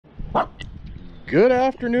Good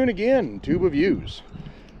afternoon again, Tube of Views.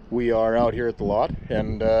 We are out here at the lot,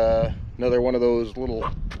 and another one of those little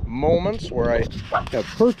moments where I have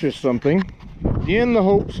purchased something in the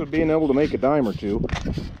hopes of being able to make a dime or two.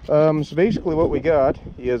 So basically what we got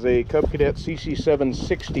is a Cub Cadet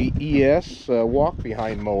CC760 ES walk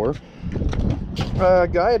behind mower.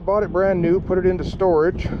 Guy had bought it brand new, put it into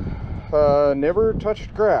storage, never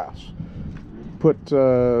touched grass. Put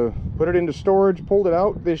it into storage, pulled it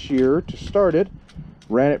out this year to start it,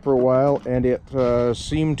 ran it for a while, and it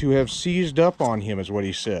seemed to have seized up on him, is what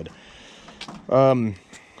he said.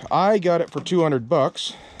 I got it for 200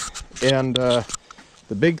 bucks, and the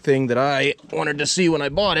big thing that I wanted to see when I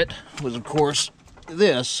bought it was, of course,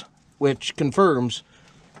 this, which confirms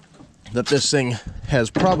that this thing has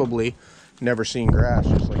probably never seen grass,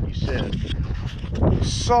 just like he said.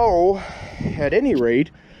 So, at any rate,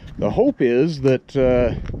 the hope is that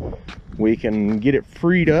we can get it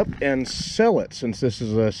freed up and sell it, since this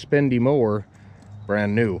is a spendy mower,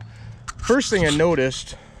 brand new. First thing I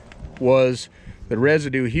noticed was the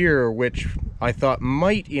residue here, which I thought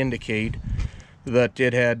might indicate that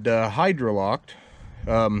it had hydrolocked,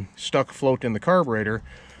 stuck afloat in the carburetor,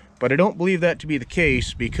 but I don't believe that to be the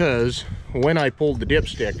case, because when I pulled the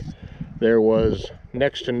dipstick, there was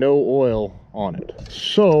next to no oil on it.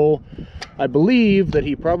 So I believe that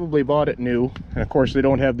he probably bought it new, and of course they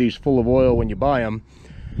don't have these full of oil when you buy them.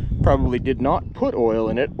 Probably did not put oil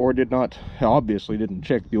in it, or obviously didn't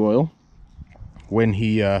check the oil when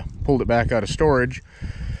he pulled it back out of storage.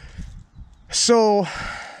 So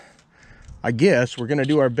I guess we're gonna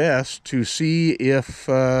do our best to see if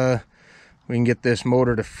we can get this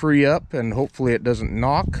motor to free up, and hopefully it doesn't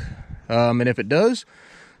knock. And if it does,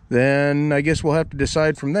 then I guess we'll have to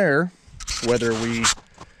decide from there whether we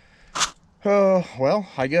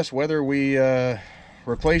whether we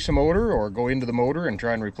replace a motor, or go into the motor and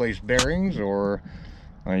try and replace bearings, or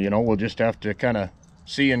you know, we'll just have to kind of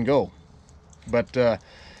see and go. But at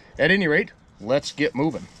any rate, let's get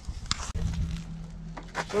moving.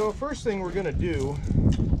 So first thing we're going to do,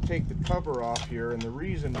 take the cover off here, and the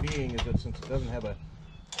reason being is that since it doesn't have a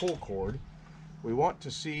pull cord, we want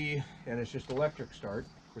to see, and it's just electric start,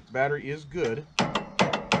 of course the battery is good.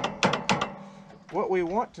 What we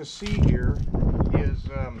want to see here is,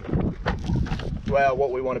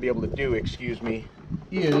 what we want to be able to do, excuse me,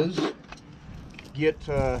 is get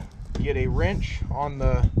a wrench on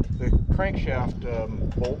the crankshaft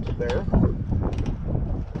bolt there,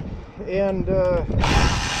 and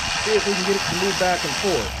see if we can get it to move back and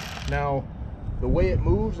forth. Now, the way it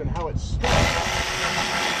moves and how it's stuck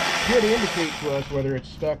should indicate to us whether it's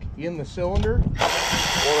stuck in the cylinder or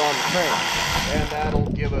on the crank, and that'll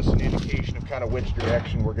give us an indication of kind of which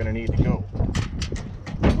direction we're going to need to go.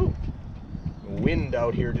 Whew. Wind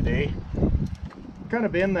out here today. Kind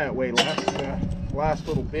of been that way last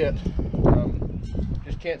little bit.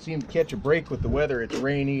 Just can't seem to catch a break with the weather. It's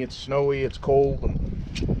rainy, it's snowy, it's cold,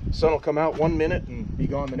 and the sun will come out one minute and be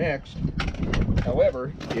gone the next.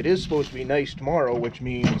 However, it is supposed to be nice tomorrow, which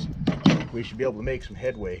means we should be able to make some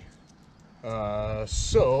headway.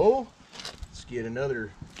 So let's get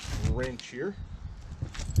another wrench here.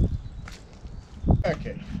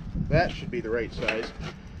 Okay, that should be the right size.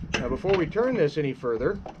 Now, before we turn this any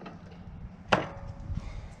further,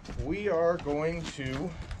 we are going to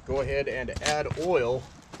go ahead and add oil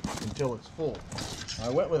until it's full. I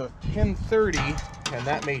went with a 1030, and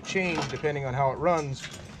that may change depending on how it runs.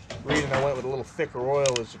 The reason I went with a little thicker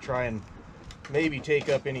oil is to try and maybe take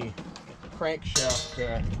up any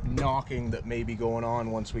crankshaft knocking that may be going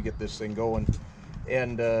on once we get this thing going,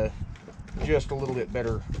 and just a little bit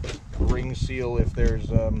better ring seal if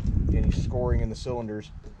there's any scoring in the cylinders.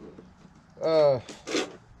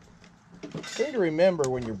 Thing to remember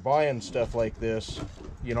when you're buying stuff like this,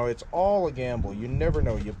 you know, it's all a gamble. You never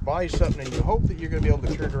know. You buy something and you hope that you're going to be able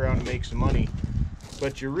to turn around and make some money,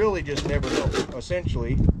 but you really just never know.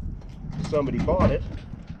 Essentially, somebody bought it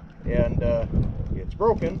and it's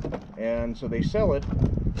broken, and so they sell it,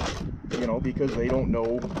 you know, because they don't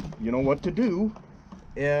know, you know, what to do,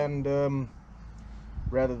 and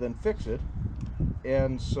rather than fix it.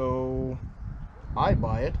 And so I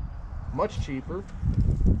buy it much cheaper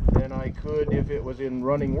than I could if it was in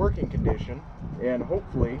running working condition, and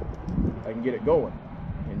hopefully I can get it going.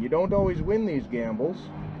 And you don't always win these gambles,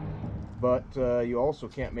 but you also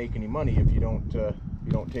can't make any money if you don't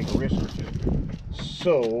take a risk or two.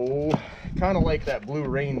 So, kind of like that Blue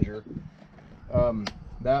Ranger,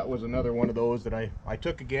 that was another one of those that I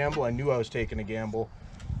took a gamble. I knew I was taking a gamble,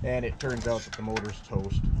 and it turns out that the motor's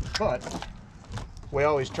toast. But we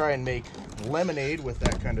always try and make lemonade with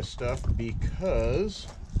that kind of stuff, because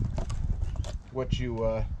what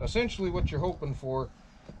you essentially what you're hoping for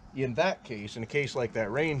in that case, in a case like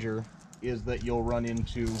that Ranger, is that you'll run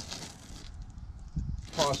into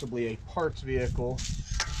possibly a parts vehicle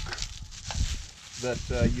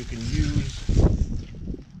that you can use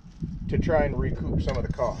to try and recoup some of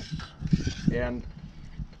the costs. And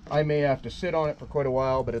I may have to sit on it for quite a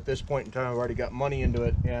while, but at this point in time I've already got money into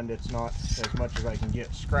it, and it's not as much as I can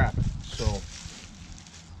get scrap it. So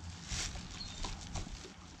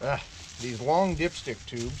these long dipstick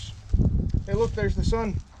tubes. Hey, look, there's the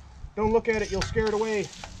sun. Don't look at it, you'll scare it away.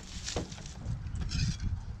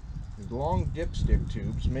 These long dipstick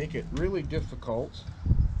tubes make it really difficult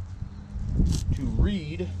to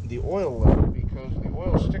read the oil level, because the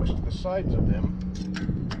oil sticks to the sides of them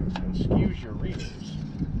and skews your readings.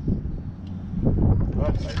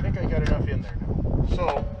 But I think I got enough in there now.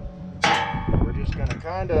 So we're just going to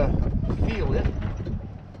kind of feel it.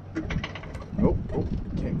 Oh,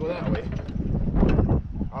 can't go that way.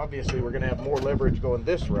 Obviously we're going to have more leverage going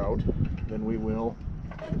this route than we will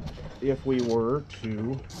if we were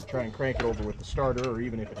to try and crank it over with the starter, or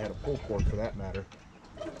even if it had a pull cord for that matter.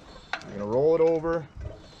 I'm going to roll it over,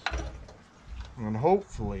 and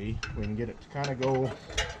hopefully we can get it to kind of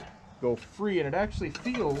go free. And it actually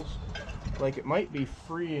feels like it might be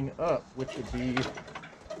freeing up, which would be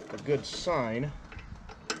a good sign.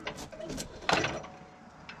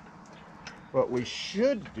 What we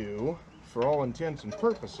should do, for all intents and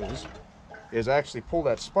purposes, is actually pull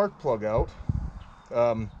that spark plug out.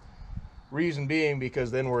 Reason being, because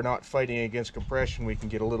then we're not fighting against compression. We can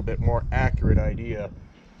get a little bit more accurate idea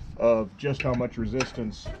of just how much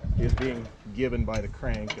resistance is being given by the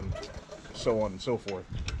crank, and so on and so forth.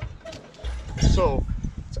 So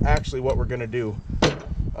it's actually what we're going to do,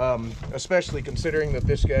 especially considering that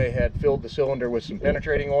this guy had filled the cylinder with some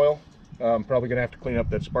penetrating oil. Probably going to have to clean up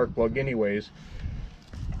that spark plug anyways.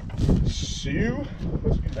 So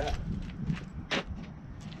let's do that.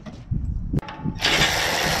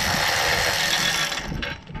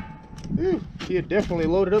 Whew, he had definitely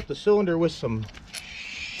loaded up the cylinder with some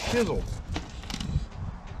chisel.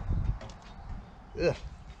 Ugh.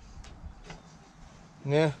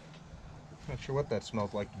 Yeah, not sure what that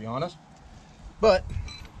smelled like, to be honest. But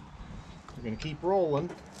we're gonna keep rolling.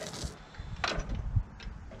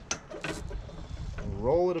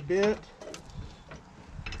 Roll it a bit.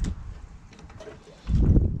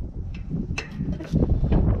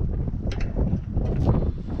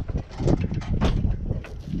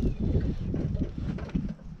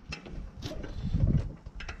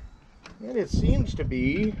 And it seems to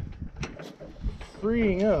be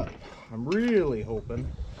freeing up. I'm really hoping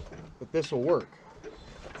that this will work.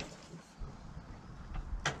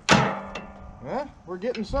 Yeah, we're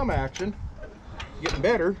getting some action. Getting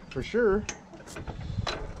better, for sure.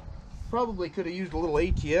 Probably could have used a little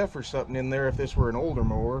ATF or something in there if this were an older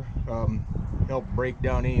mower. Help break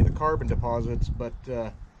down any of the carbon deposits, but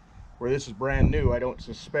where this is brand new, I don't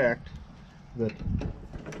suspect that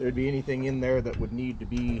there'd be anything in there that would need to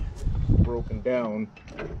be broken down.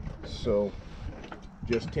 So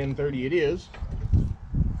just 1030 it is.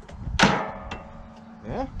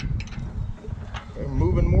 Yeah, they're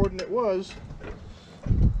moving more than it was.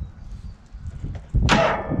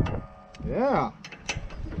 Yeah,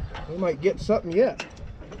 we might get something yet.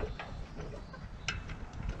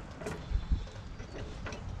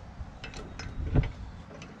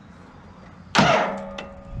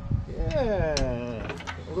 Yeah,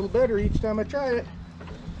 a little better each time I try it.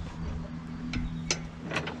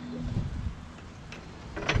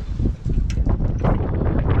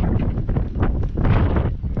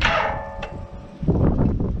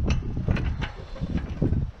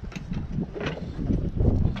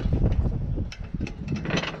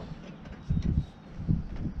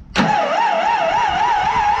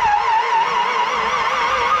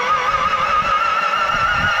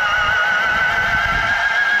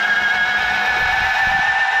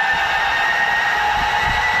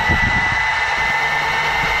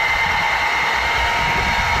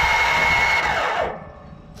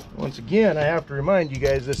 Once again, I have to remind you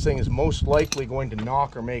guys, this thing is most likely going to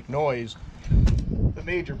knock or make noise. The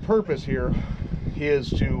major purpose here is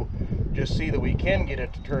to just see that we can get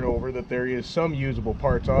it to turn over, that there is some usable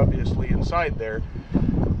parts obviously inside there.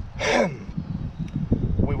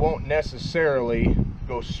 We won't necessarily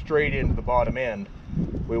go straight into the bottom end.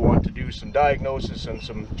 We want to do some diagnosis and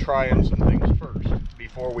some try-ins and things first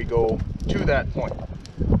before we go to that point.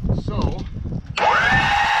 So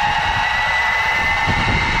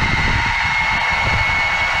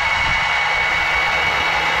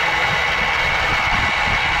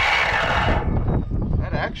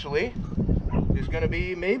actually is going to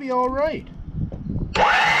be maybe all right.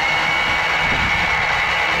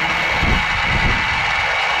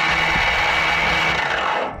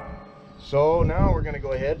 going to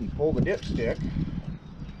go ahead and pull the dipstick,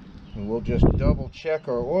 and we'll just double check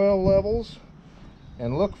our oil levels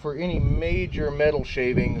and look for any major metal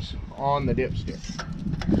shavings on the dipstick.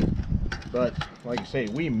 But like I say,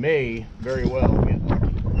 we may very well get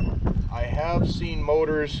lucky. I have seen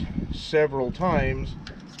motors several times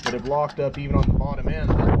that have locked up even on the bottom end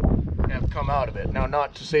and have come out of it. Now,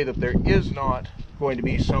 not to say that there is not going to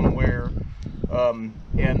be somewhere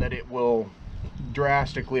and that it will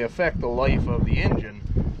drastically affect the life of the engine,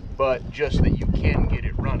 but just that you can get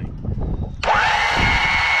it running.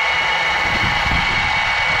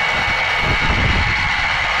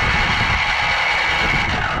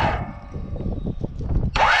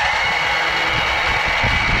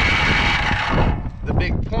 The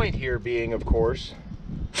big point here being, of course,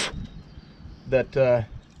 that as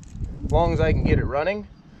long as I can get it running,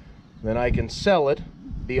 then I can sell it,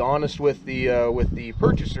 be honest with the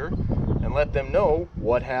purchaser, and let them know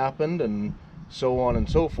what happened and so on and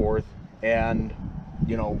so forth, and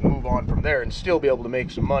you know, move on from there and still be able to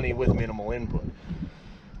make some money with minimal input.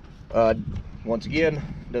 Once again,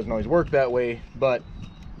 it doesn't always work that way, but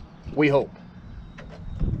we hope.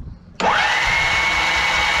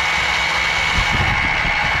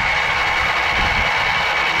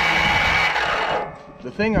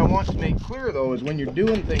 The thing I want to make clear though is when you're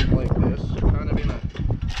doing things like this, kind of in a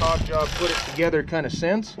top job, put it together kind of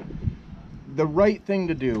sense, the right thing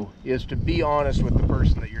to do is to be honest with the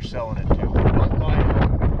person that you're selling it to. Don't lie to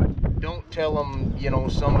them. Don't tell them, you know,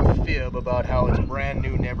 some fib about how it's brand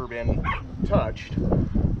new, never been touched,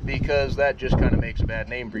 because that just kind of makes a bad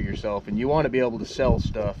name for yourself, and you want to be able to sell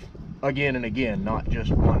stuff again and again, not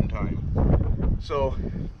just one time. So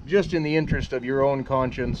just in the interest of your own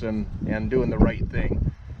conscience and doing the right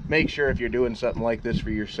thing, make sure if you're doing something like this for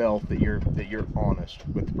yourself that you're honest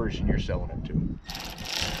with the person you're selling it to,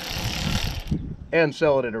 and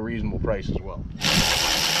sell it at a reasonable price as well.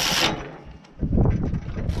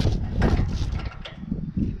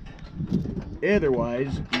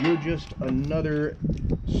 Otherwise, you're just another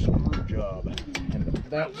screw job, and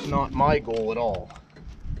that's not my goal at all.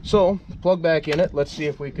 So plug back in it. Let's see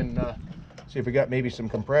if we can see if we got maybe some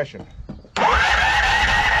compression. Whoa!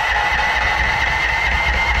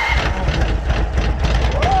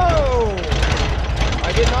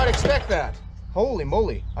 I did not expect that. Holy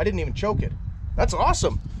moly, I didn't even choke it. That's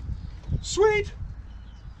awesome. Sweet.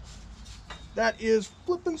 That is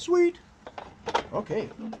flippin' sweet. Okay,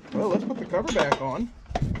 well, let's put the cover back on.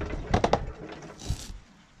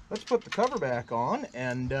 Let's put the cover back on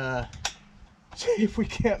and see if we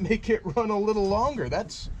can't make it run a little longer.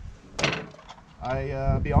 That's,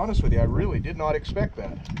 be honest with you, I really did not expect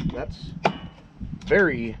that. That's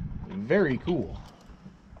very, very cool.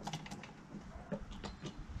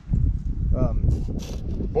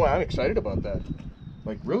 Boy, I'm excited about that.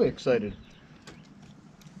 Like, really excited.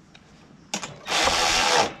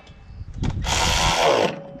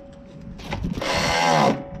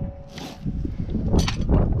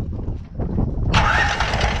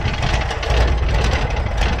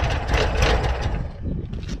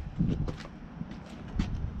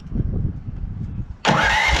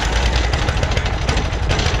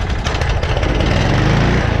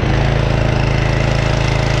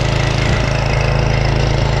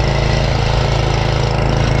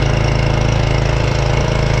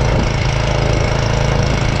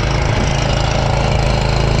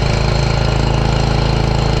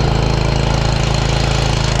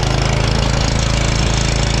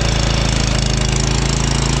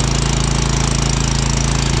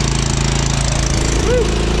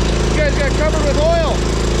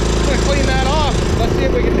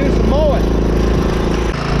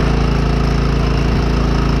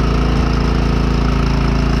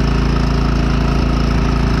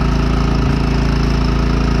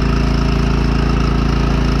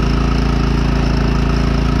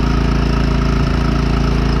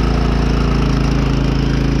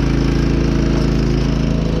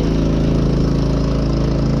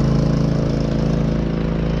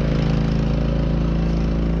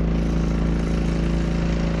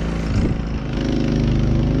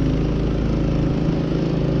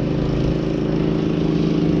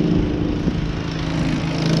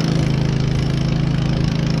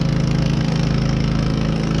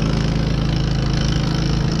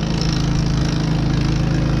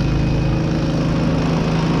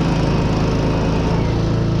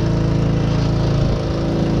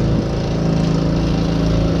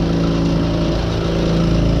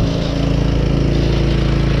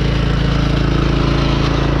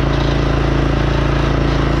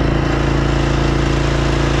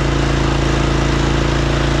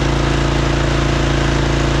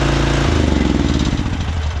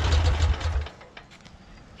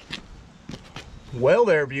 Well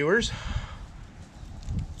there, viewers,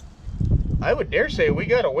 I would dare say we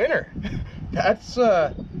got a winner. That's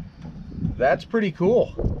pretty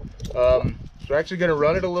cool. So we're actually going to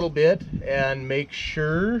run it a little bit and make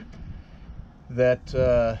sure that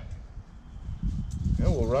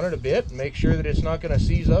we'll run it a bit and make sure that it's not going to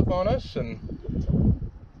seize up on us. And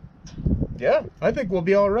yeah, I think we'll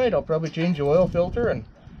be all right. I'll probably change the oil filter and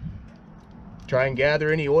try and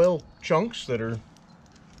gather any oil chunks that are,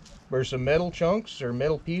 or some metal chunks or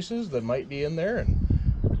metal pieces that might be in there, and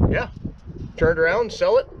yeah, turn it around,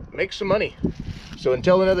 sell it, make some money. So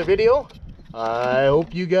until another video, I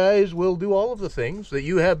hope you guys will do all of the things that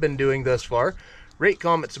you have been doing thus far. Rate,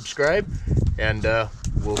 comment, subscribe, and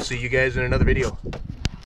we'll see you guys in another video.